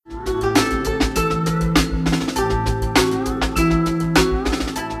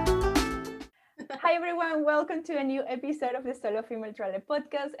welcome to a new episode of the Solo Female Traveler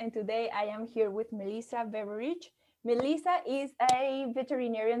podcast. And today I am here with Melisa Beveridge. Melisa is a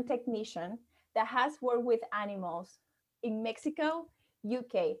veterinarian technician that has worked with animals in Mexico,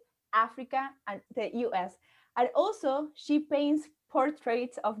 UK, Africa, and the US. And also, she paints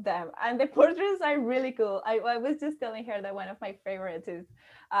portraits of them. And the portraits are really cool. I was just telling her that one of my favorites is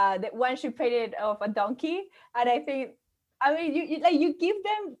the one she painted of a donkey. And I mean, you give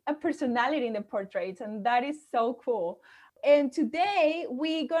them a personality in the portraits, and that is so cool. And today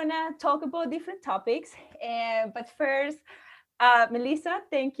we're gonna talk about different topics. But first, Melissa,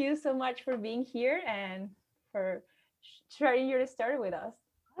 thank you so much for being here and for sharing your story with us.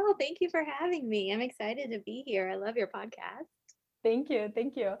 Oh, thank you for having me. I'm excited to be here. I love your podcast. Thank you,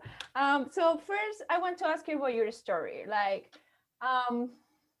 thank you. So first, I want to ask you about your story. Um,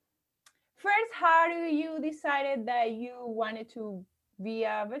 First, how do you decided that you wanted to be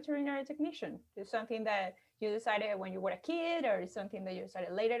a veterinary technician? Is something that you decided when you were a kid, or is something that you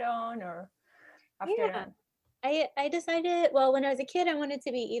decided later on, or after Yeah, that? I decided, well, when I was a kid, I wanted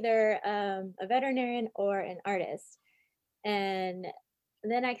to be either a veterinarian or an artist. And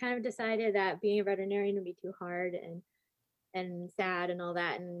then I kind of decided that being a veterinarian would be too hard and sad and all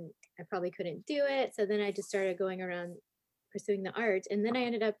that. And I probably couldn't do it. So then I just started going around pursuing the art. And then I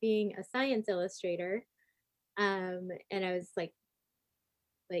ended up being a science illustrator. And I was like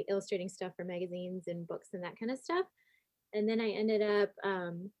illustrating stuff for magazines and books and that kind of stuff. And then I ended up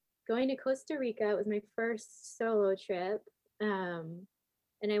going to Costa Rica. It was my first solo trip. Um,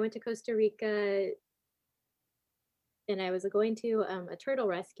 and I went to Costa Rica and I was going to a turtle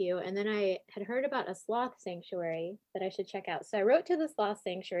rescue. And then I had heard about a sloth sanctuary that I should check out. So I wrote to the sloth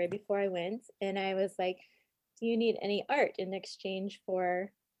sanctuary before I went and I was like, do you need any art in exchange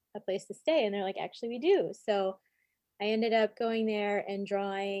for a place to stay? And they're like, actually, we do. So I ended up going there and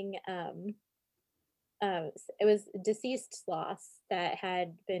drawing it was deceased sloths that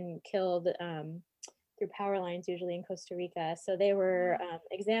had been killed through power lines, usually in Costa Rica. So they were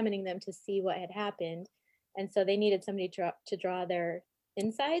examining them to see what had happened, and so they needed somebody to draw their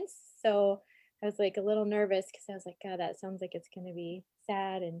insides. So I was like a little nervous because I was like, God, that sounds like it's going to be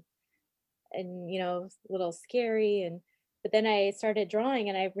sad and a little scary and. But then I started drawing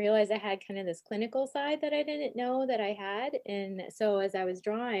and I realized I had kind of this clinical side that I didn't know that I had. And so as I was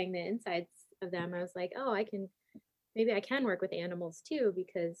drawing the insides of them, I was like, oh, maybe I can work with animals too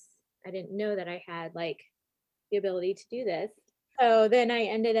because I didn't know that I had like the ability to do this. So then I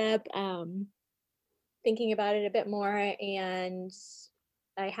ended up thinking about it a bit more and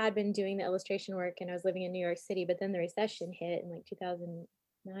I had been doing the illustration work and I was living in New York City, but then the recession hit in like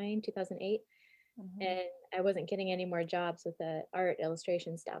 2009, 2008 Mhm. and I wasn't getting any more jobs with the art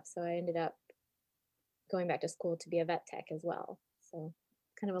illustration stuff. So I ended up going back to school to be a vet tech as well. So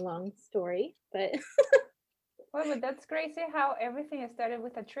kind of a long story, but Well, but that's crazy how everything started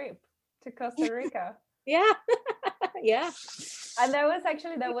with a trip to Costa Rica. yeah, yeah. And that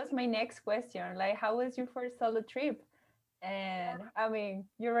was my next question. Like, how was your first solo trip? And I mean,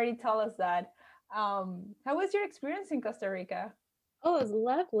 you already told us that. How was your experience in Costa Rica? Oh, it was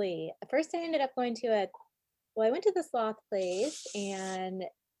lovely. At first, I ended up going to well, I went to the sloth place and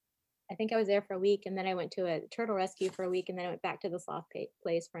I think I was there for a week. And then I went to a turtle rescue for a week. And then I went back to the sloth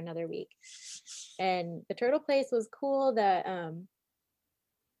place for another week. And the turtle place was cool.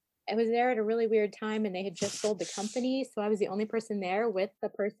 I was there at a really weird time and they had just sold the company. So I was the only person there with the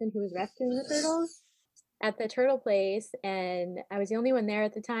person who was rescuing the turtles at the turtle place. And I was the only one there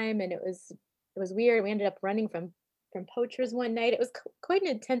at the time. And it was weird. We ended up running from poachers one night. It was quite an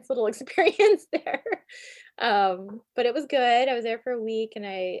intense little experience there. But it was good. I was there for a week and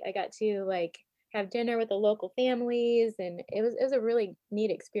I got to like have dinner with the local families and it was a really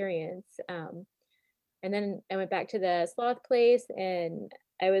neat experience. And then I went back to the sloth place and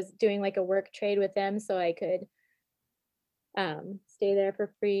I was doing like a work trade with them so I could stay there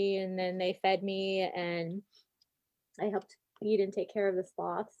for free and then they fed me and I helped feed and take care of the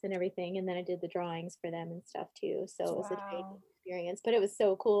sloths and everything and then I did the drawings for them and stuff too. So it was a training Wow. experience, but it was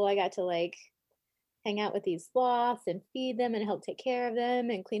so cool. I got to like hang out with these sloths and feed them and help take care of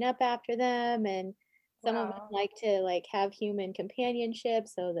them and clean up after them and some of them Wow. like to like have human companionship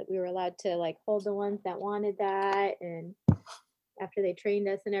so that we were allowed to like hold the ones that wanted that and after they trained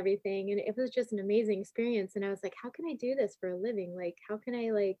us and everything and it was just an amazing experience and I was like how can I do this for a living, like how can I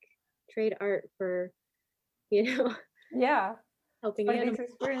like trade art for you know Yeah. helping For these animals like,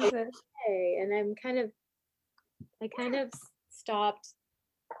 experiences. hey, and I kind of stopped.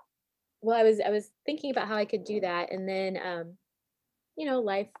 Well, I was thinking about how I could do that, and then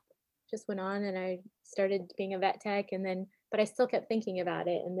life just went on, and I started being a vet tech, and then but I still kept thinking about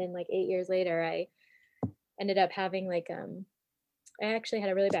it, and then like 8 years later, I ended up having like I actually had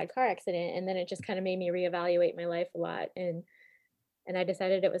a really bad car accident, and then it just kind of made me reevaluate my life a lot, and I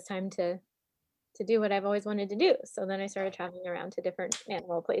decided it was time to do what I've always wanted to do. So then I started traveling around to different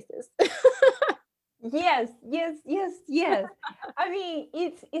animal places. Yes, yes, yes, yes. I mean,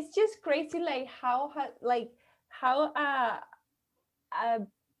 it's just crazy, like how a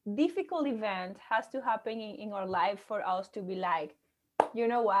difficult event has to happen in our life for us to be like, you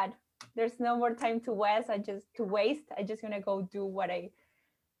know what? There's no more time to waste. I just gonna go do what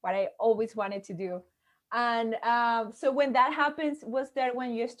I always wanted to do. And so when that happens, was there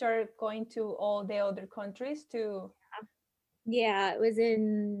when you started going to all the other countries to? Yeah,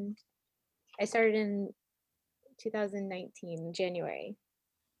 I started in 2019, January.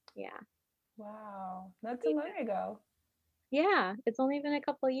 Yeah. Wow, not too long ago. Yeah, it's only been a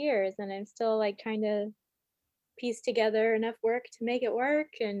couple years and I'm still like trying to piece together enough work to make it work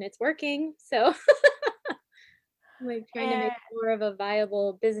and it's working. So I'm like trying to make And more of a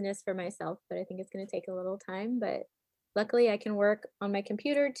viable business for myself, but I think it's going to take a little time, but luckily I can work on my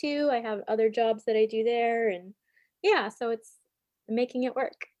computer too. I have other jobs that I do there and yeah, so it's making it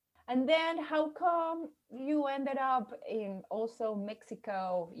work. then how come you ended up in also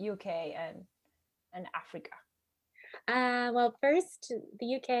Mexico, UK, and Africa? Well, first,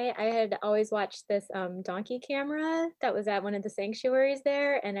 the UK, I had always watched this donkey camera that was at one of the sanctuaries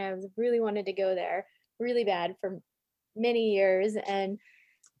there, and I was really wanted to go there really bad for many years. And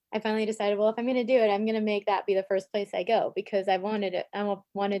I finally decided, well, if I'm going to do it, I'm going to make that be the first place I go because I wanted it.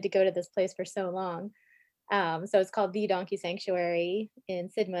 Wanted to go to this place for so long. So it's called the Donkey Sanctuary in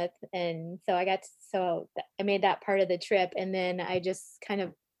Sidmouth, and so I made that part of the trip, and then I just kind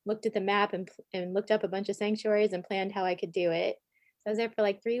of looked at the map and looked up a bunch of sanctuaries and planned how I could do it. So I was there for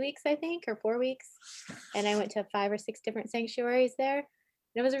like 3 weeks, I think, or 4 weeks, and I went to 5 or 6 different sanctuaries there. And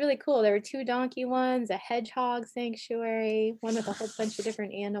it was really cool. There were two donkey ones, a hedgehog sanctuary, one with a whole bunch of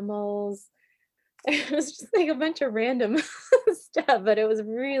different animals. It was just like a bunch of random stuff, but it was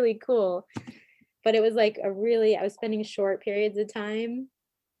really cool. But it was like I was spending short periods of time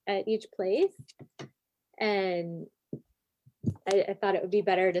at each place, and I thought it would be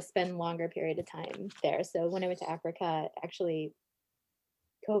better to spend longer period of time there. So when I went to Africa, actually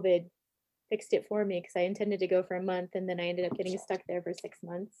COVID fixed it for me because I intended to go for a month and then I ended up getting stuck there for 6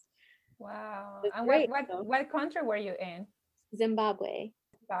 months. Wow. It was And great. So, what country were you in? Zimbabwe.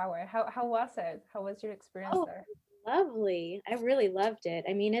 Zimbabwe. How was it? How was your experience Oh, there? lovely. I really loved it.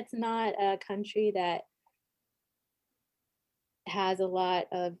 I mean, it's not a country that has a lot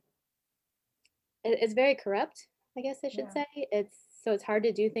of it's very corrupt, I guess I should Yeah. say. It's hard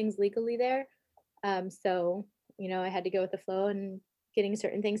to do things legally there. So I had to go with the flow and getting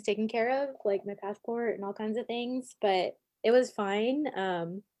certain things taken care of, like my passport and all kinds of things. But it was fine.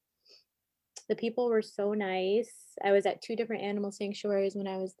 The people were so nice. I was at two different animal sanctuaries when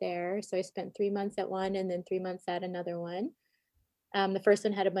I was there, so I spent 3 months at one and then 3 months at another one. The first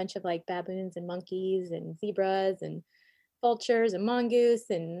one had a bunch of like baboons and monkeys and zebras and vultures and mongoose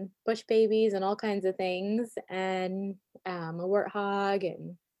and bush babies and all kinds of things and a warthog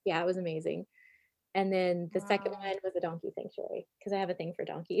and yeah, it was amazing. And then the second Wow. one was a donkey sanctuary because I have a thing for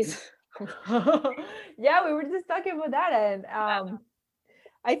donkeys. Yeah, we were just talking about that, and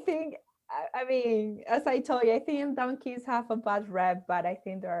I think I mean, as I told you, I think donkeys have a bad rep, but I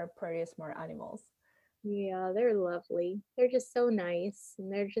think they're pretty smart animals. Yeah, they're lovely. They're just so nice and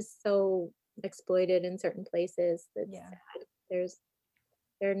they're just so exploited in certain places. That's Yeah, sad.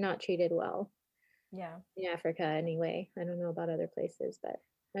 They're not treated well yeah. in Africa anyway. I don't know about other places, but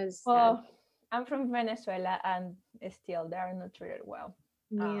that was sad. Well, I'm from Venezuela, and still they are not treated well.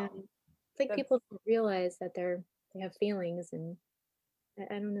 Yeah. Um, It's like that's people don't realize that they have feelings and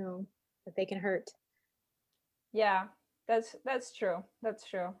I don't know that they can hurt. yeah, that's true. That's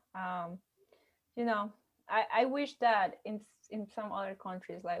true. You know, I wish that in some other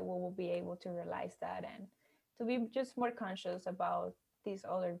countries, like we will be able to realize that and to be just more conscious about these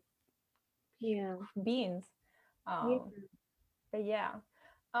other Yeah. beings. Yeah. Um, but yeah.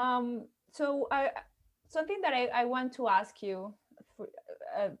 So something that I want to ask you, for,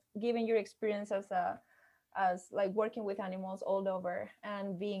 given your experience as like working with animals all over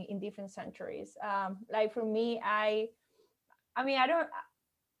and being in different sanctuaries. Like for me, I mean I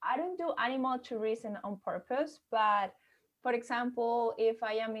don't do animal tourism on purpose, but for example, if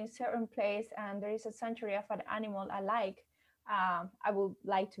I am in certain place and there is a sanctuary of an animal I like, I would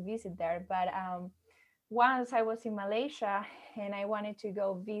like to visit there. But once I was in Malaysia and I wanted to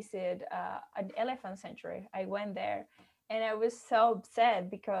go visit an elephant sanctuary, I went there and I was so upset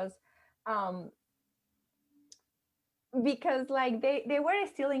um, because like they were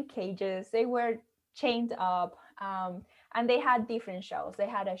still in cages. They were chained up. And they had different shows. They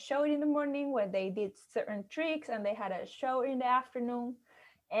had a show in the morning where they did certain tricks, and they had a show in the afternoon.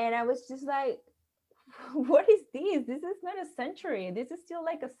 And I was just like, what is this? This is not a sanctuary. This is still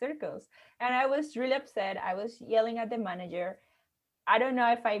like a circus. And I was really upset. I was yelling at the manager. I don't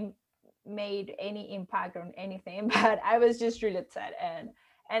know if I made any impact on anything, but I was just really upset, and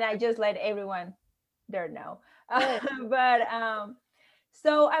I just let everyone there know. Good. But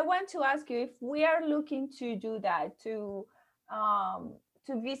so I want to ask you, if we are looking to do that, to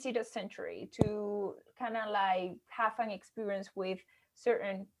visit a sanctuary, to kind of like have an experience with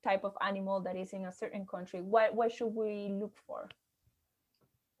certain type of animal that is in a certain country, what should we look for?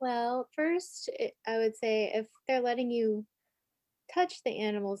 Well, first, I would say if they're letting you touch the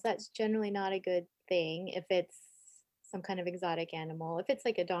animals, that's generally not a good thing. If it's some kind of exotic animal, if it's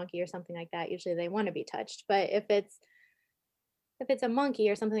like a donkey or something like that, usually they want to be touched. But if it's a monkey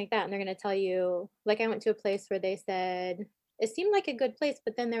or something like that, and they're going to tell you, like I went to a place where they said it seemed like a good place,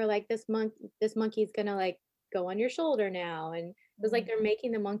 but then they were like, this monkey's going to like go on your shoulder now, and it was like Mm, they're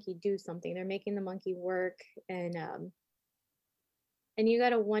making the monkey do something. They're making the monkey work, and you got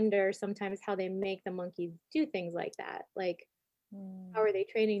to wonder sometimes how they make the monkeys do things like that. Like, how mm, are they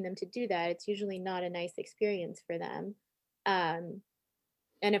training them to do that? It's usually not a nice experience for them. Um,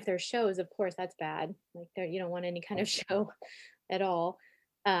 and if there's shows, of course, that's bad. Like, you don't want any kind of show at all.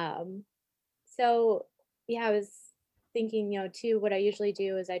 Um, so yeah, I was thinking, too, what I usually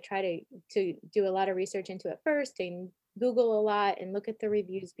do is I try to do a lot of research into it first and Google a lot and look at the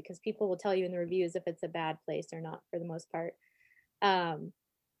reviews, because people will tell you in the reviews if it's a bad place or not for the most part. Um,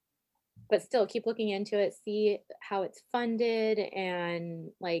 but still keep looking into it, see how it's funded, and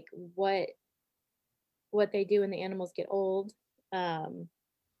like what they do when the animals get old. Um,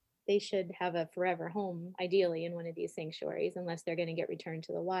 they should have a forever home, ideally, in one of these sanctuaries, unless they're going to get returned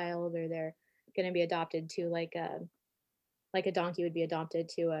to the wild, or they're going to be adopted to like a donkey would be adopted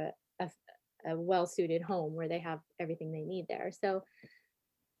to a well suited home where they have everything they need there. So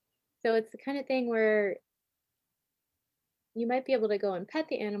it's the kind of thing where you might be able to go and pet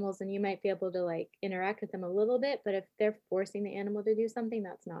the animals, and you might be able to like interact with them a little bit, but if they're forcing the animal to do something,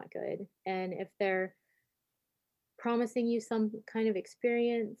 that's not good. And if they're promising you some kind of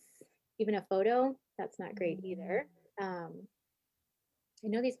experience, even a photo, that's not great mm. either. um, I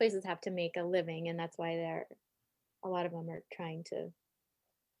know these places have to make a living, and that's why they're a lot of them are trying to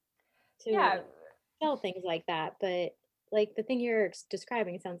Yeah, sell things like that. But like the thing you're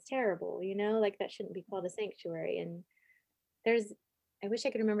describing sounds terrible, like that shouldn't be called a sanctuary. And there's I wish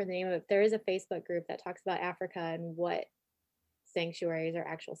I could remember the name of it. There is a Facebook group that talks about Africa and what sanctuaries are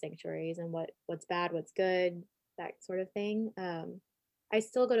actual sanctuaries, and what's bad, what's good, that sort of thing. I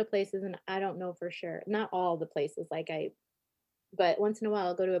still go to places and I don't know for sure. Not all the places, but once in a while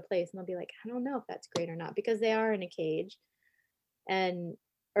I'll go to a place and I'll be like, I don't know if that's great or not, because they are in a cage, and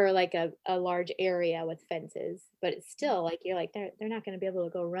or like a large area with fences. But it's still like you're like they're not going to be able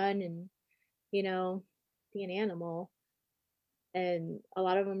to go run and you know be an animal, and a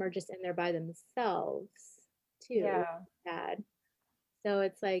lot of them are just in there by themselves too, which yeah. is bad. So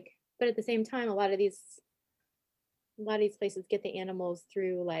it's like, but at the same time, a lot of these places get the animals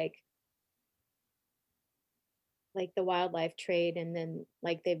through like the wildlife trade, and then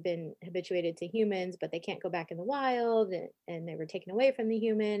like they've been habituated to humans, but they can't go back in the wild, and they were taken away from the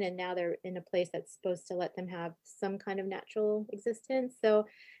human, and now they're in a place that's supposed to let them have some kind of natural existence. So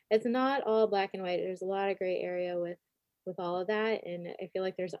it's not all black and white. There's a lot of gray area with all of that, and I feel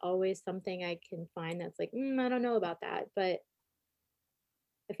like there's always something I can find that's like, I don't know about that. But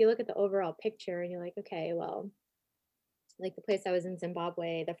if you look at the overall picture and you're like, okay, well, like the place I was in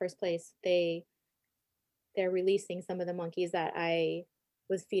Zimbabwe, the first place, they're releasing some of the monkeys that I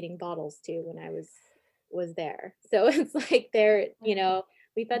was feeding bottles to when I was there. So it's like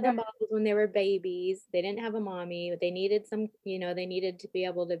we fed them That, bottles when they were babies. They didn't have a mommy, but they needed to be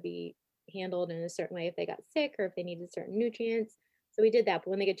able to be handled in a certain way if they got sick or if they needed certain nutrients. So we did that. But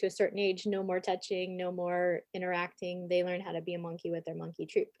when they get to a certain age, no more touching, no more interacting. They learn how to be a monkey with their monkey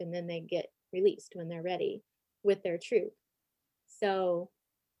troop, and then they get released when they're ready with their troop. So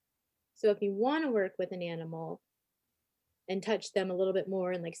so if you want to work with an animal and touch them a little bit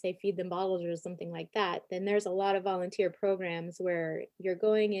more and like say feed them bottles or something like that, then there's a lot of volunteer programs where you're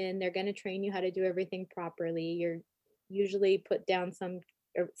going in, they're going to train you how to do everything properly. You're usually put down some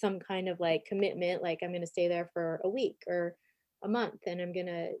kind of like commitment, like I'm going to stay there for a week or a month, and I'm going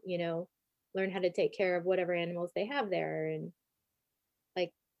to, learn how to take care of whatever animals they have there. And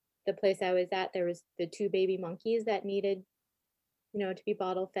like the place I was at, there was the two baby monkeys that needed to be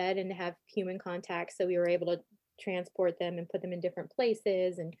bottle fed and to have human contact. So we were able to transport them and put them in different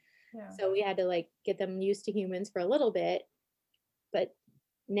places. And Yeah. So we had to like get them used to humans for a little bit, but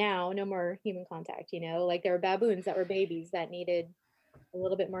now no more human contact, like there were baboons that were babies that needed a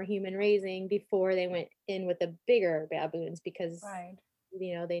little bit more human raising before they went in with the bigger baboons because Right.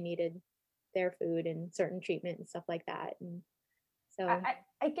 they needed their food and certain treatment and stuff like that. And so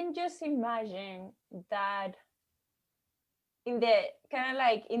I can just imagine that in the kind of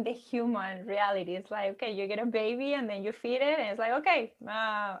like in the human reality, it's like, okay, you get a baby and then you feed it, and it's like, okay,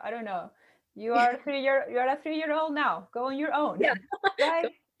 I don't know, you're a 3 year old now, go on your own. yeah, go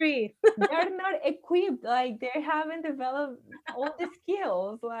Like free. they're not equipped, like they haven't developed all the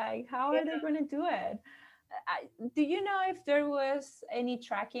skills, like how Yeah. are they going to do it? Do you know if there was any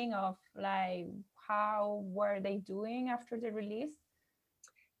tracking of like how were they doing after the release?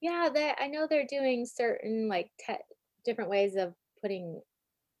 Yeah, I know they're doing certain like different ways of putting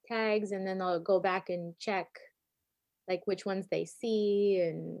tags, and then they'll go back and check like which ones they see.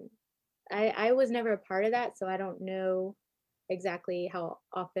 And I was never a part of that, so I don't know exactly how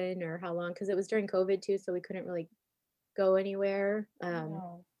often or how long, because it was during COVID too, so we couldn't really go anywhere.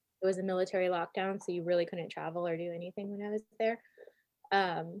 No. It was a military lockdown, so you really couldn't travel or do anything when I was there,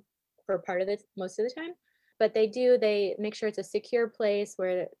 um, for part of the most of the time. But they make sure it's a secure place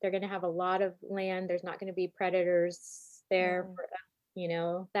where they're going to have a lot of land. There's not going to be predators there Mm.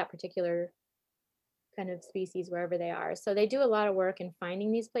 for that particular kind of species wherever they are. So they do a lot of work in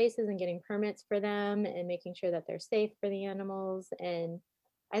finding these places and getting permits for them and making sure that they're safe for the animals. And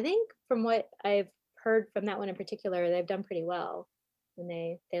I think from what I've heard from that one in particular, they've done pretty well. When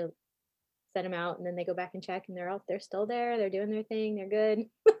they set them out and then they go back and check, and they're still there, they're doing their thing, they're good.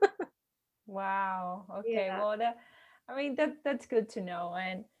 Wow. Okay. Yeah. Well, I mean, that's good to know.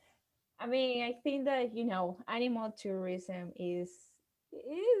 And I mean, I think that animal tourism is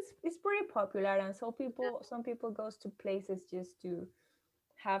pretty popular, and some people goes to places just to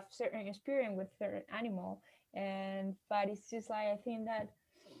have certain experience with certain animal. And but it's just like I think that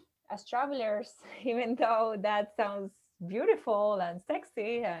as travelers, even though that sounds beautiful and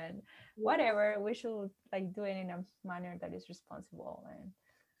sexy and Yeah. whatever, we should like do it in a manner that is responsible and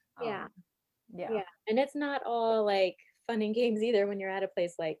Yeah. um yeah. Yeah. And it's not all like fun and games either when you're at a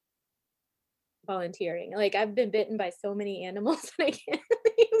place like volunteering. Like I've been bitten by so many animals and I can't,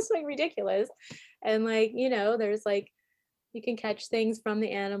 it's like ridiculous. And like, there's like you can catch things from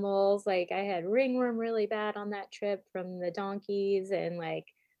the animals. Like I had ringworm really bad on that trip from the donkeys, and like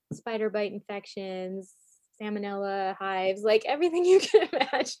spider bite infections, salmonella, hives, like everything you can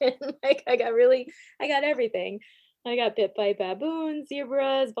imagine. Like I got everything. I got bit by baboons,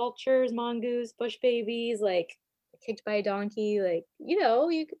 zebras, vultures, mongoose, bush babies, like kicked by a donkey. Like,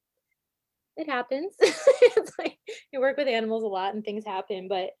 it happens. It's like you work with animals a lot and things happen,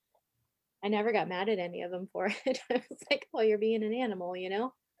 but I never got mad at any of them for it. I was like, "Oh, you're being an animal," you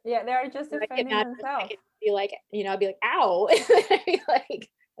know? Yeah, they are just And I'd get defending mad for a themselves. second, be like, I'd be like, "Ow." I'd be like,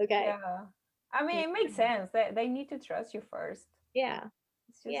 "Okay." Yeah. I mean, Yeah. it makes sense. They need to trust you first. Yeah.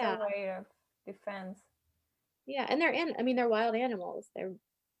 It's just a Yeah. way of defense. Yeah. And I mean, they're wild animals. They're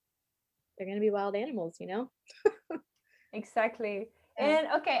gonna be wild animals, you know? Exactly. Yeah.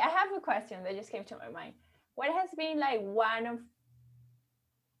 And okay, I have a question that just came to my mind. What has been like one of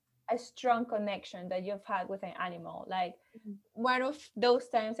a strong connection that you've had with an animal? Like Mhm. one of those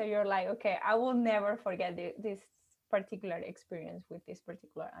times that you're like, okay, I will never forget this particular experience with this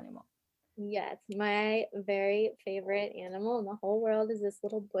particular animal. Yes. My very favorite animal in the whole world is this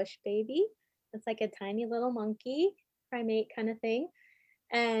little bush baby. It's like a tiny little monkey, primate kind of thing.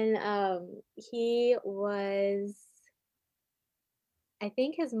 And he was, I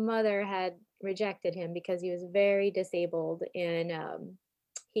think his mother had rejected him because he was very disabled. And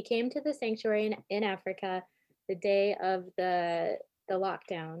he came to the sanctuary in Africa the day of the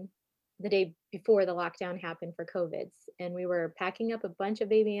lockdown, the day before the lockdown happened for COVID. And we were packing up a bunch of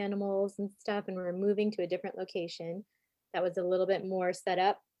baby animals and stuff, and we were moving to a different location that was a little bit more set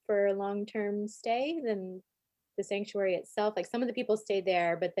up for a long term stay than the sanctuary itself. Like some of the people stayed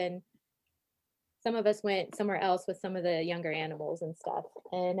there, but then some of us went somewhere else with some of the younger animals and stuff.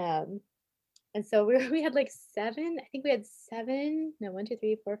 And so we had like seven, I think we had seven, no, one, two,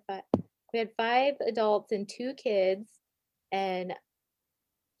 three, four, five. We had five adults and two kids and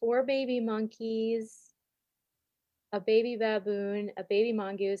four baby monkeys, a baby baboon, a baby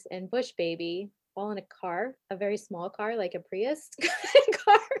mongoose, and bush baby, all in a car, a very small car, like a Prius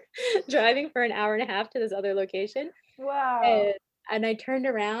car, driving for an hour and a half to this other location. Wow. And, and I turned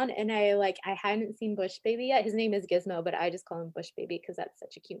around and I hadn't seen Bush Baby yet. His name is Gizmo, but I just call him Bush Baby because that's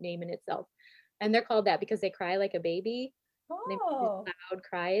such a cute name in itself. And they're called that because they cry like a baby. They make these Oh, loud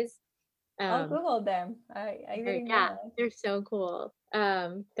cries. I'll Um, Google them. I they're, didn't yeah, know. they're so cool.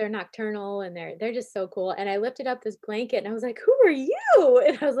 They're nocturnal and they're just so cool. And I lifted up this blanket and I was like, "Who are you?"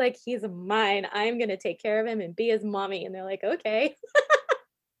 And I was like, "He's mine. I'm gonna take care of him and be his mommy." And they're like, "Okay."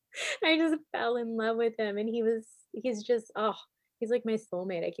 I just fell in love with him, and he's just he's like my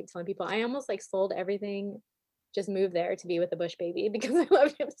soulmate. I keep telling people I almost like sold everything, just moved there to be with the bush baby because I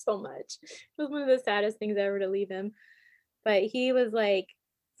loved him so much. It was one of the saddest things ever to leave him. But he was like,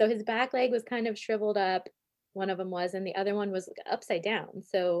 so his back leg was kind of shriveled up, one of them was, and the other one was like upside down.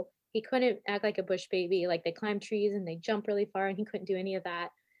 So he couldn't act like a bush baby. Like they climb trees and they jump really far, and he couldn't do any of that.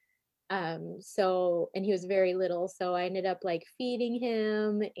 So and he was very little, so I ended up like feeding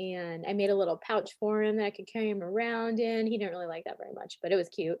him, and I made a little pouch for him that I could carry him around in. He didn't really like that very much, but it was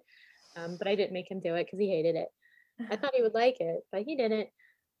cute. But I didn't make him do it because he hated it. I thought he would like it, but he didn't.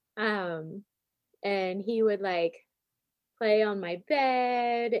 Um, and he would like play on my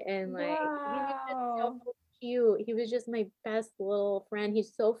bed, and like he was just so Wow. cute. He was just my best little friend.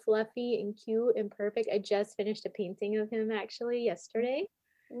 He's so fluffy and cute and perfect. I just finished a painting of him actually yesterday.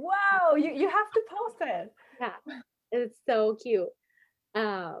 Wow. You have to post it. Yeah, it's so cute.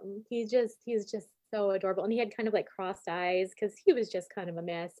 He's just so adorable, and he had kind of like crossed eyes because he was just kind of a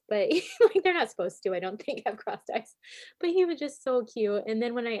mess. But like they're not supposed to, I don't think, have crossed eyes. But he was just so cute. And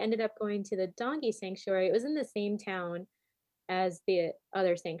then when I ended up going to the donkey sanctuary, it was in the same town as the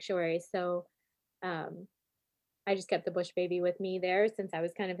other sanctuary. So um, I just kept the bush baby with me there since I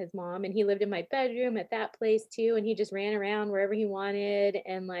was kind of his mom, and he lived in my bedroom at that place too, and he just ran around wherever he wanted,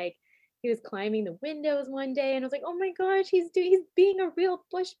 and like he was climbing the windows one day, and I was like, "Oh my gosh, he's being a real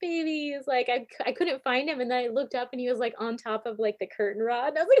bush baby." He's like I couldn't find him, and then I looked up and he was like on top of like the curtain rod.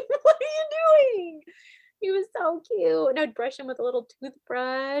 And I was like, "What are you doing?" He was so cute, and I'd brush him with a little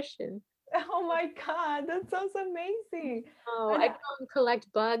toothbrush, and Oh my God, that sounds amazing. oh, And I'd go and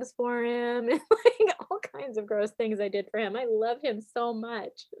collect bugs for him and like all kinds of gross things I did for him. I love him so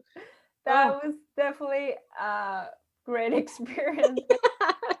much. Oh, that was definitely a great experience.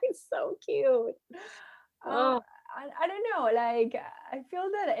 he's so cute. Um, Oh, I don't know, like I feel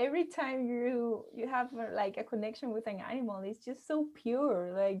that every time you have like a connection with an animal, it's just so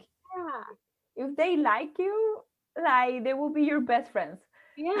pure. Like yeah. if they like you, like they will be your best friends.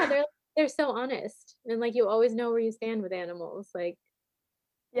 Yeah, they're so honest. And like you always know where you stand with animals. Like,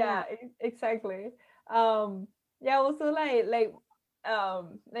 yeah. Yeah, exactly. Yeah, also like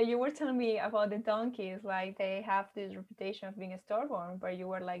you were telling me about the donkeys, like they have this reputation of being a stubborn, but you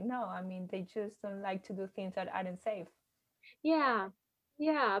were like, no, I mean they just don't like to do things that aren't safe. Yeah.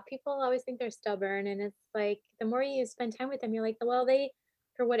 Yeah. People always think they're stubborn, and it's like the more you spend time with them, you're like, well, they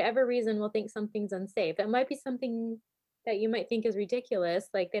for whatever reason will think something's unsafe. It might be something that you might think is ridiculous,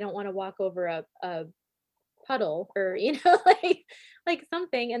 like they don't want to walk over a puddle or like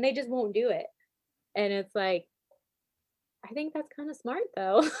something, and they just won't do it. And it's like I think that's kind of smart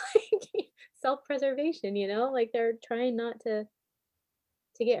though. Like self-preservation, like they're trying not to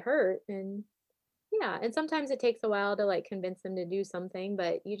get hurt. And yeah, and sometimes it takes a while to like convince them to do something,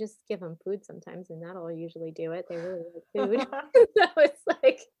 but you just give them food sometimes and that'll usually do it. They really like food. So it's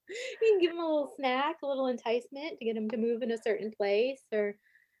like you can give them a little snack, a little enticement to get them to move in a certain place, or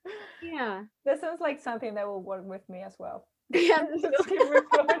yeah. That sounds like something that will work with me as well. Yeah, me Just too. give me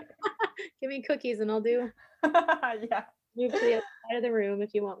food. Give me cookies and I'll do Yeah. move to the other side of the room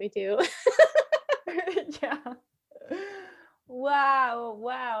if you want me to. Yeah. Wow,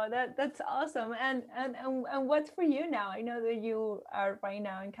 wow, that's awesome. And what's for you now? I know that you are right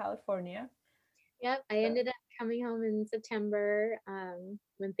now in California. Yep, I So ended up coming home in September,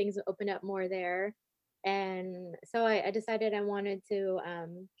 when things opened up more there. And so I decided I wanted to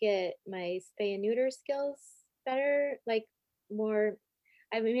get my spay and neuter skills better, like more.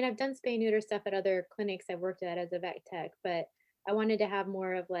 I mean, I've done spay and neuter stuff at other clinics I've worked at as a vet tech, but I wanted to have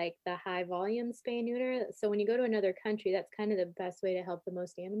more of like the high volume spay and neuter. So when you go to another country, that's kind of the best way to help the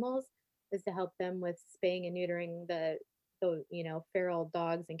most animals is to help them with spaying and neutering the feral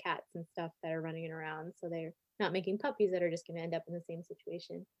dogs and cats and stuff that are running around, so they're not making puppies that are just going to end up in the same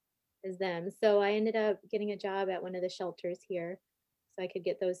situation as them. So I ended up getting a job at one of the shelters here so I could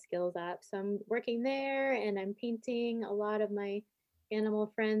get those skills up. So I'm working there and I'm painting a lot of my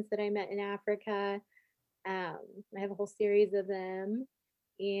animal friends that I met in Africa. um, I have a whole series of them,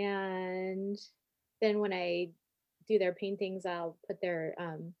 and then when I do their paintings, I'll put it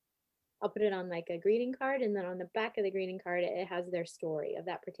on like a greeting card, and then on the back of the greeting card, it has their story of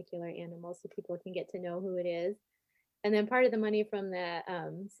that particular animal so people can get to know who it is. And then part of the money from the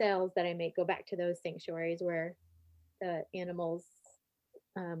sales that I make go back to those sanctuaries where the animals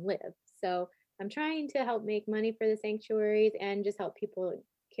live. So I'm trying to help make money for the sanctuaries and just help people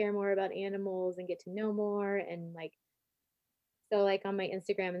care more about animals and get to know more. And like, so like on my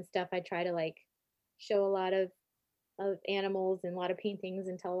Instagram and stuff, I try to like show a lot of animals and a lot of paintings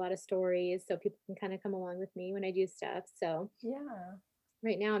and tell a lot of stories so people can kind of come along with me when I do stuff. So Yeah.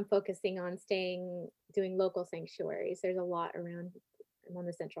 right now I'm focusing on doing local sanctuaries. There's a lot around. I'm on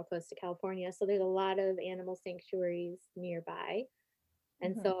the central coast of California, so there's a lot of animal sanctuaries nearby.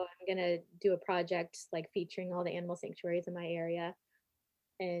 And Mhm. so I'm gonna do a project like featuring all the animal sanctuaries in my area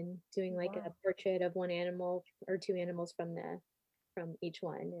and doing like a Wow. portrait of one animal or two animals from each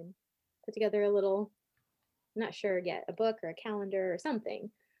one and put together a little, I'm not sure yet, a book or a calendar or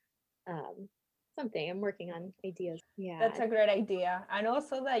something. Um, something. I'm working on ideas. Yeah. That's a great idea. And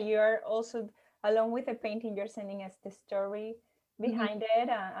also that you're also, along with the painting, you're sending us the story Mhm. behind it,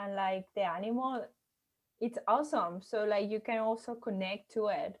 and like the animal. It's awesome. So like you can also connect to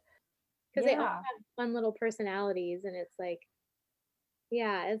it. Because they all Yeah. have fun little personalities, and it's like,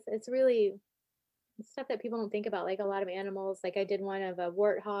 yeah, it's really stuff that people don't think about. Like a lot of animals. Like I did one of a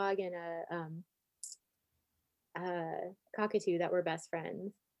warthog and a cockatoo that were best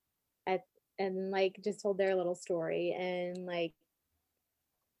friends. At and like just told their little story, and like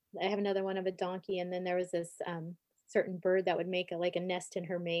I have another one of a donkey, and then there was this certain bird that would make like a nest in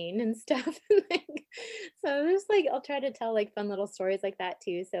her mane and stuff. Like, so there's like I'll try to tell like fun little stories like that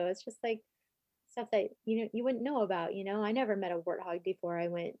too. So it's just like stuff that you wouldn't know about. I never met a warthog before I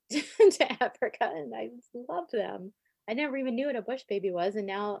went to Africa, and I just loved them. I never even knew what a bush baby was, and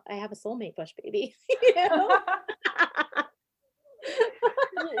now I have a soulmate bush baby. you know?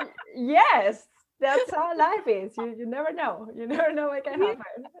 Yes, that's how life is. You never know. You never know what can Yeah.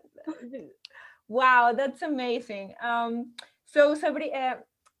 happen. Wow, that's amazing. So somebody,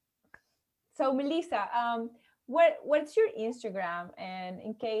 so Melissa, what's your Instagram? And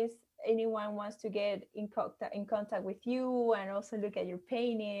in case anyone wants to get in contact with you and also look at your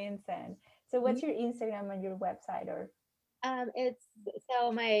paintings, and so what's your Instagram and your website? Or It's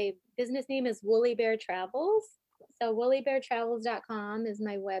so my business name is Woolly Bear Travels. So woollybeartravels.com is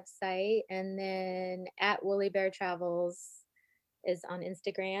my website, and then at Woolly Bear Travels is on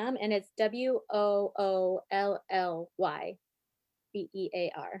Instagram, and it's WOOLLYBEAR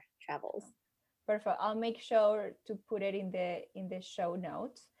Travels. perfect. I'll make sure to put it in the show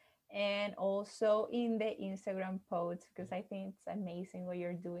notes and also in the Instagram post, because I think it's amazing what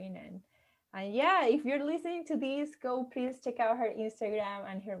you're doing. And yeah, if you're listening to this, go please check out her Instagram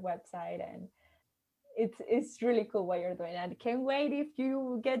and her website. And it's really cool what you're doing. And can't wait if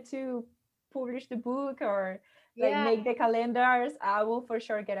you get to publish the book or like Yeah. make the calendars. I will for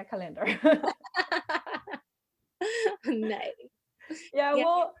sure get a calendar. Nice. Yeah, Yeah,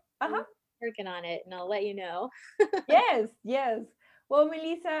 well, uh-huh. I'm working on it, and I'll let you know. Yes, yes. Well,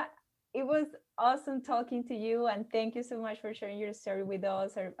 Melissa, it was awesome talking to you, and thank you so much for sharing your story with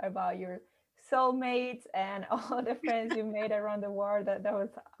us about your soulmates and all the friends you made around the world. That was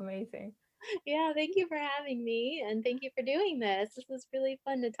amazing. Yeah, thank you for having me, and thank you for doing this. This was really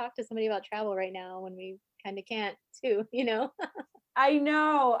fun to talk to somebody about travel right now when we kind of can't too. I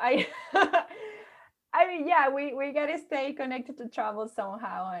know. I I mean, yeah, we gotta stay connected to travel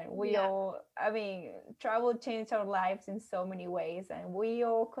somehow, and we Yeah. all. I mean, travel changed our lives in so many ways, and we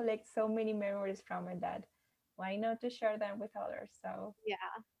all collect so many memories from it that why not to share them with others? So Yeah.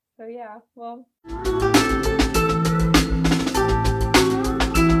 so yeah, well,